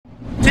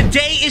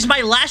Today is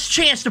my last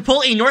chance to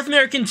pull a North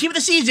American Team of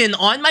the Season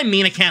on my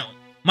main account.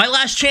 My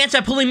last chance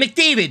at pulling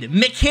McDavid,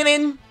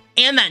 McKinnon,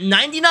 and that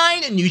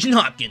 99 Nugent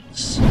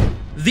Hopkins.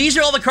 These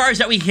are all the cards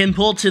that we can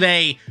pull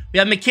today. We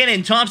have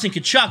McKinnon, Thompson,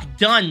 Tkachuk,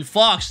 Dunn,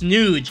 Fox,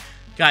 Nuge.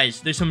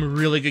 Guys, there's some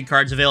really good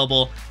cards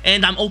available,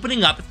 and I'm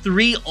opening up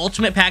 3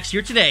 Ultimate Packs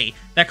here today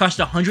that cost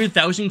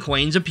 100,000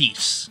 coins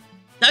apiece.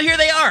 Now here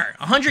they are,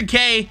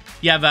 100k,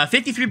 you have a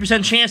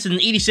 53% chance at an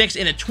 86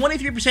 and a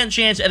 23%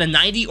 chance at a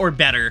 90 or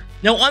better.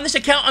 Now on this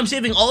account, I'm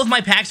saving all of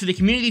my packs for the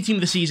Community Team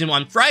of the Season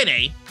on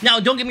Friday.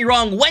 Now don't get me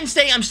wrong,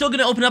 Wednesday, I'm still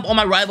going to open up all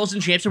my Rivals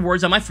and Champs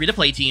Awards on my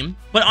free-to-play team.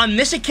 But on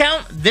this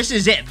account, this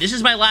is it. This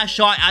is my last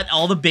shot at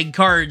all the big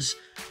cards.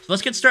 So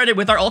let's get started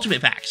with our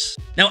Ultimate Packs.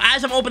 Now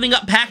as I'm opening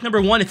up pack number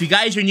 1, if you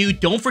guys are new,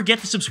 don't forget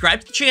to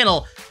subscribe to the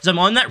channel, because I'm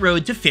on that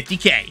road to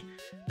 50k.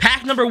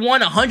 Pack number 1,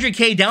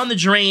 100k down the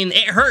drain,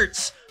 it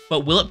hurts.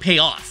 But will it pay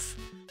off?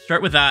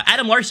 Start with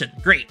Adam Larson.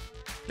 Great.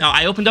 Now,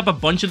 I opened up a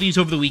bunch of these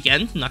over the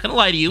weekend, I'm not going to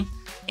lie to you,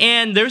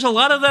 and there's a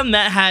lot of them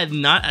that had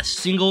not a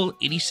single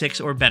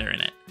 86 or better in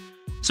it.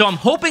 So I'm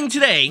hoping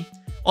today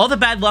all the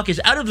bad luck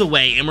is out of the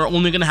way and we're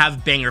only going to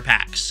have banger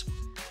packs.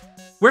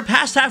 We're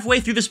past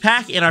halfway through this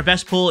pack and our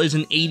best pull is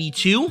an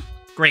 82.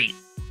 Great.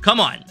 Come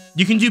on.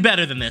 You can do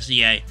better than this,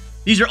 EA.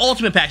 These are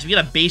Ultimate Packs. We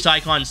get a base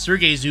icon,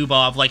 Sergei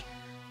Zubov, like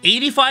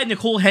 85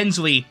 Nicole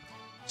Hensley.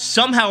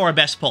 Somehow our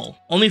best pull.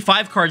 Only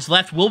 5 cards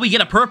left. Will we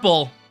get a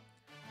purple?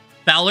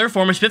 Fowler,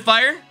 former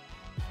Spitfire.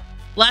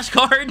 Last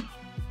card.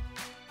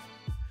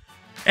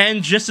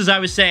 And just as I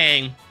was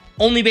saying,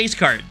 only base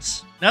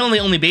cards. Not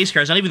only base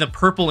cards, not even the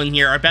purple in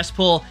here. Our best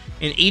pull,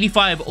 an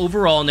 85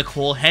 overall,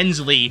 Nicole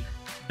Hensley.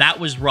 That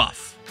was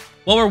rough.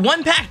 Well, we're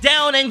 1 pack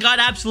down and got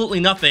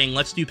absolutely nothing.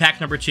 Let's do pack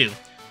number 2.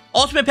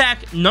 Ultimate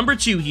pack number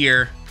 2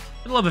 here.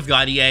 For the love of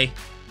God, EA.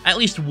 At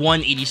least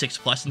one 86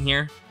 plus in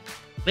here.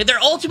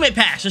 They're Ultimate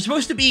Packs. They're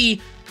supposed to be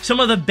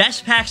some of the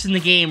best packs in the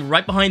game,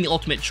 right behind the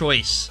Ultimate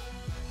Choice.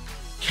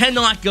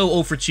 Cannot go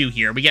 0 for 2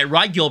 here. We get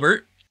Rod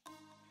Gilbert.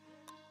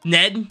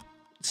 Ned,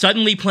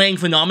 suddenly playing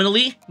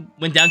phenomenally.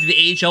 Went down to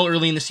the AHL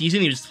early in the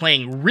season. He was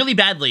playing really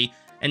badly,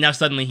 and now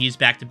suddenly he's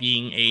back to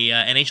being a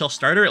NHL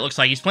starter. It looks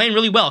like he's playing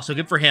really well, so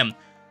good for him.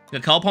 We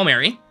got Kyle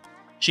Palmieri.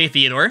 Shea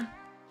Theodore.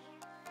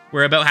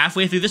 We're about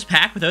halfway through this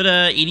pack without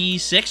a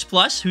 86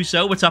 plus.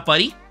 Husso, what's up,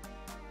 buddy?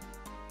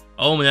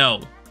 Oh,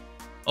 no.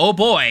 Oh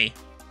boy.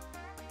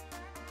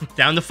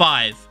 Down to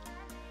 5.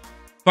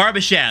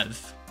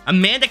 Barbashev.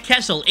 Amanda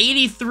Kessel,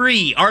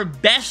 83. Our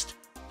best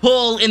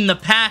pull in the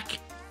pack.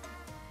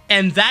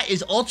 And that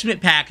is Ultimate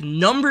Pack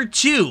number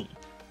 2.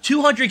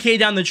 200k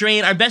down the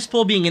drain. Our best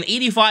pull being an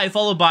 85,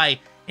 followed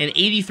by an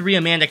 83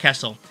 Amanda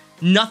Kessel.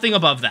 Nothing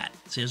above that.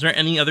 So is there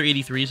any other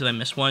 83s? Did I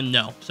miss one?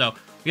 No. So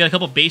we got a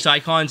couple base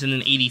icons and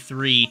an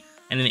 83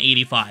 and an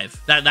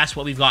 85. That's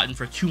what we've gotten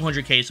for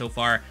 200k so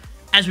far.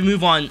 As we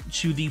move on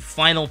to the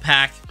final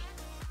pack,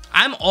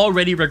 I'm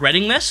already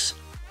regretting this,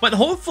 but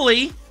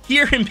hopefully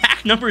here in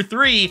pack number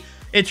 3,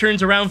 it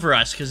turns around for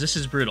us, because this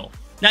is brutal.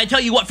 Now, I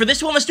tell you what, for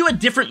this one, let's do a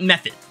different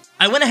method.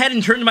 I went ahead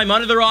and turned my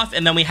monitor off,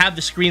 and then we have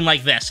the screen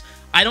like this.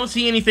 I don't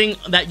see anything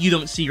that you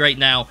don't see right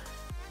now,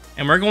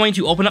 and we're going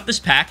to open up this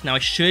pack. Now,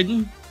 it should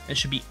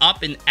be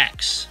up in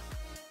X.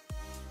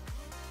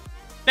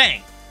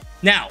 Bang.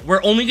 Now,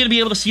 we're only going to be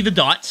able to see the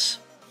dots.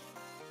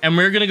 And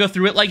we're going to go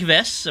through it like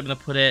this. I'm going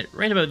to put it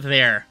right about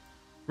there.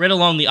 Right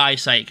along the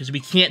eyesight, because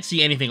we can't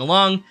see anything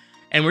along.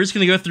 And we're just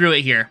going to go through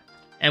it here.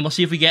 And we'll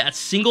see if we get a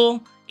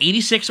single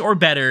 86 or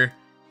better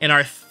in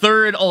our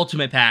 3rd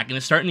Ultimate Pack. And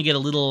it's starting to get a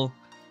little...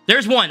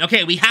 There's one.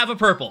 Okay, we have a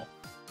purple.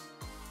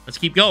 Let's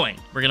keep going.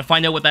 We're going to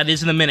find out what that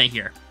is in a minute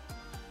here.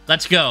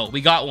 Let's go. We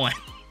got one.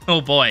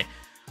 Oh boy.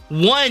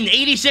 1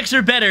 86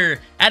 or better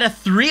out of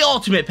 3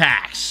 Ultimate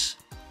Packs.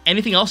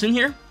 Anything else in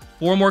here?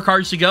 4 more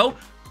cards to go.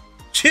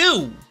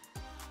 2.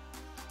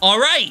 All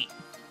right.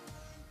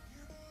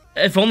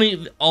 If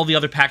only all the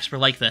other packs were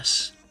like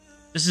this.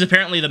 This is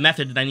apparently the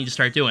method that I need to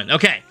start doing.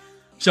 Okay,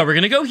 so we're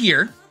gonna go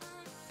here.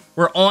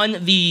 We're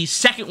on the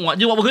second one.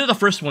 We'll go to the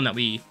first one that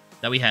we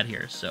had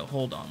here. So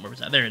hold on, where was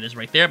that? There it is,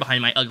 right there,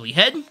 behind my ugly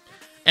head.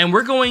 And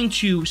we're going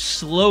to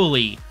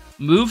slowly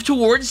move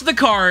towards the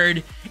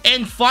card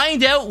and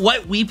find out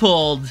what we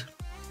pulled.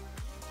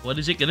 What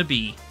is it gonna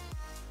be?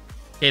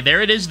 Okay,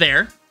 there it is.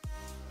 There,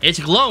 it's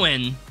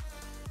glowing.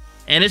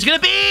 And it's going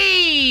to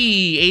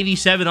be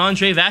 87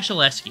 Andrei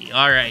Vasilevsky.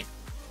 All right.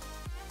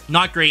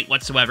 Not great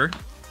whatsoever.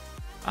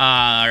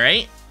 All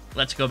right.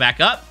 Let's go back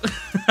up.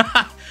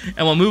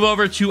 And we'll move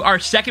over to our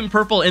second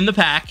purple in the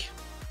pack.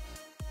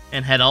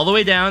 And head all the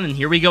way down. And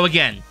here we go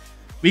again.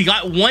 We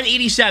got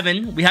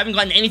 187. We haven't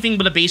gotten anything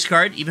but a base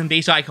card. Even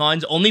base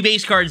icons. Only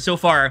base cards so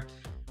far.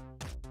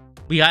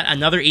 We got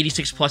another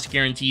 86 plus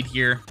guaranteed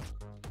here.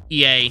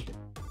 EA,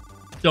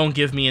 don't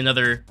give me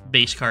another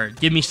base card.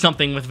 Give me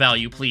something with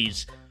value,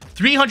 please.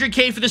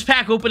 300k for this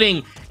pack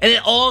opening, and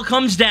it all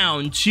comes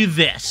down to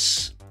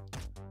this.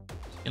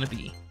 It's gonna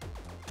be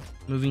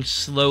moving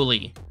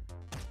slowly.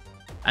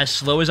 As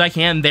slow as I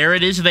can. There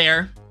it is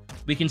there.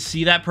 We can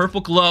see that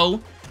purple glow,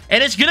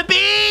 and it's gonna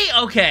be...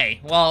 Okay,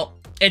 well,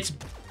 it's...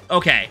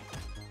 Okay.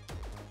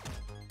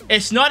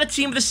 It's not a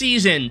team of the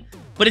season,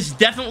 but it's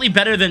definitely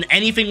better than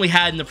anything we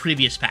had in the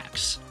previous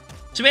packs.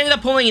 So we ended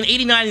up pulling an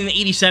 89 and an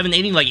 87.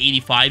 Any like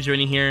 85s or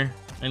any here?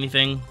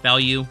 Anything?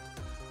 Value?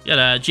 We got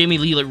a Jamie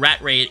Lee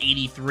Rat Ray at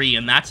 83,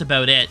 and that's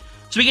about it.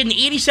 So we get an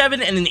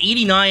 87 and an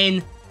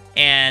 89,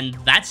 and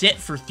that's it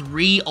for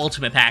 3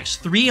 ultimate packs.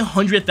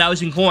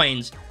 300,000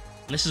 coins,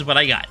 and this is what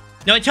I got.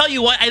 Now, I tell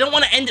you what, I don't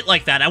want to end it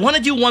like that. I want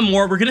to do one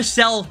more. We're going to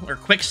sell, or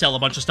quick sell, a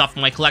bunch of stuff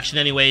from my collection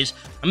anyways.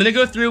 I'm going to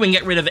go through and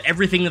get rid of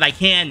everything that I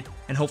can,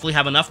 and hopefully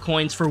have enough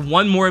coins for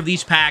one more of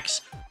these packs.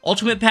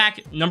 Ultimate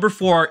pack number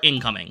 4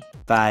 incoming.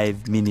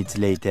 5 minutes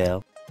later.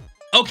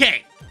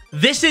 Okay,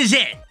 this is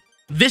it.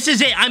 This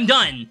is it. I'm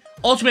done.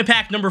 Ultimate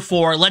pack number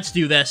 4. Let's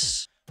do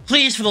this.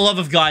 Please, for the love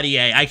of God,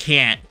 EA, I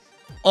can't.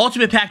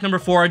 Ultimate pack number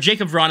 4.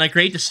 Jacob Vrana,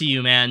 great to see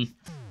you, man.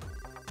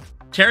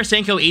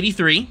 Tarasenko,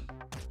 83.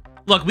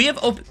 Look, we have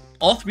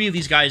all 3 of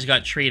these guys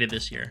got traded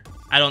this year.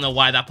 I don't know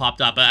why that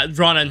popped up.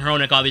 Vrana and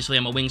Hronik, obviously,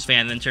 I'm a Wings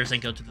fan, and then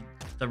Tarasenko to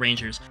the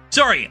Rangers.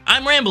 Sorry,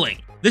 I'm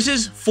rambling. This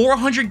is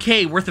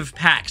 400k worth of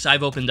packs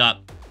I've opened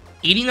up.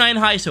 89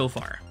 high so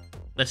far.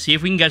 Let's see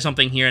if we can get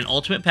something here in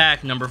Ultimate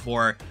pack number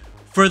 4.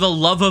 For the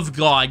love of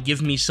God,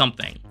 give me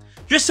something.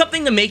 Just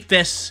something to make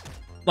this,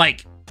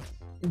 like,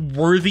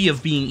 worthy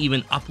of being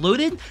even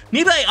uploaded.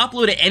 Maybe I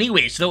upload it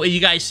anyway, so that way you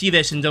guys see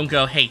this and don't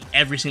go, hey,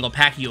 every single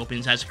pack he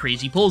opens has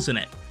crazy pulls in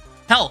it.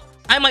 Hell,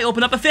 I might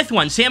open up a 5th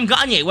one. Sam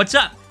Gagne, what's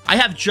up? I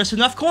have just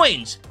enough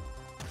coins.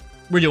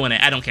 We're doing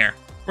it. I don't care.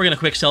 We're going to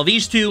quick sell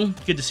these 2.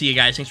 Good to see you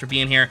guys. Thanks for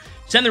being here.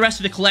 Send the rest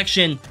of the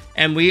collection,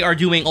 and we are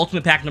doing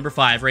Ultimate pack number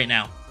 5 right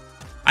now.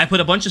 I put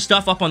a bunch of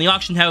stuff up on the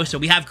auction house, so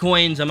we have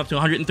coins. I'm up to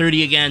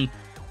 130 again.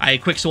 I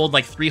quick sold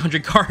like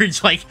 300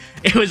 cards. Like,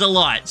 it was a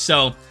lot.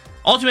 So,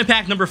 Ultimate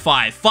pack number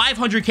 5.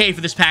 500k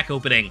for this pack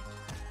opening.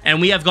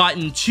 And we have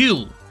gotten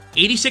 2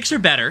 86 or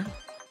better,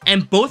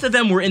 and both of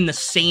them were in the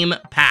same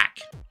pack.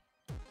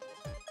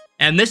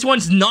 And this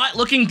one's not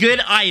looking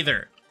good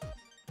either.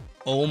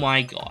 Oh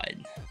my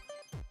God.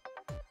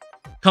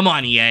 Come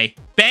on, EA.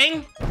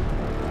 Bang!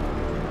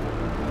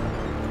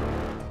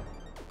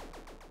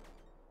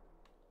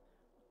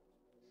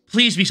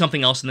 Please be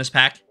something else in this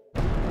pack.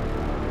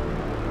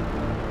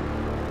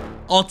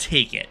 I'll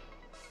take it.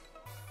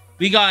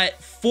 We got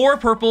 4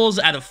 purples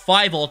out of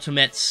 5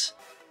 ultimates.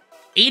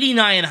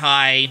 89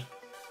 high.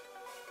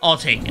 I'll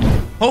take it.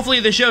 Hopefully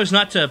the show's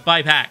not to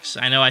buy packs.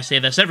 I know I say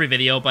this every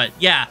video, but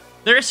yeah,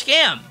 they're a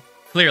scam.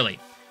 Clearly.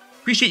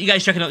 Appreciate you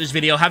guys checking out this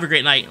video. Have a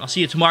great night. I'll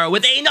see you tomorrow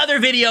with another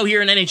video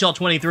here in NHL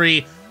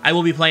 23. I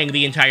will be playing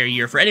the entire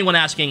year. For anyone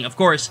asking, of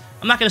course,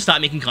 I'm not going to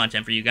stop making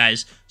content for you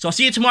guys. So I'll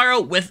see you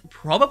tomorrow with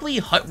probably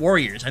Hut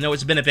Warriors. I know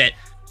it's been a bit.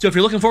 So if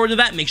you're looking forward to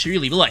that, make sure you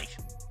leave a like.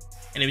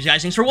 Anyways,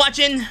 guys, thanks for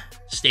watching.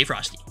 Stay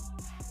frosty.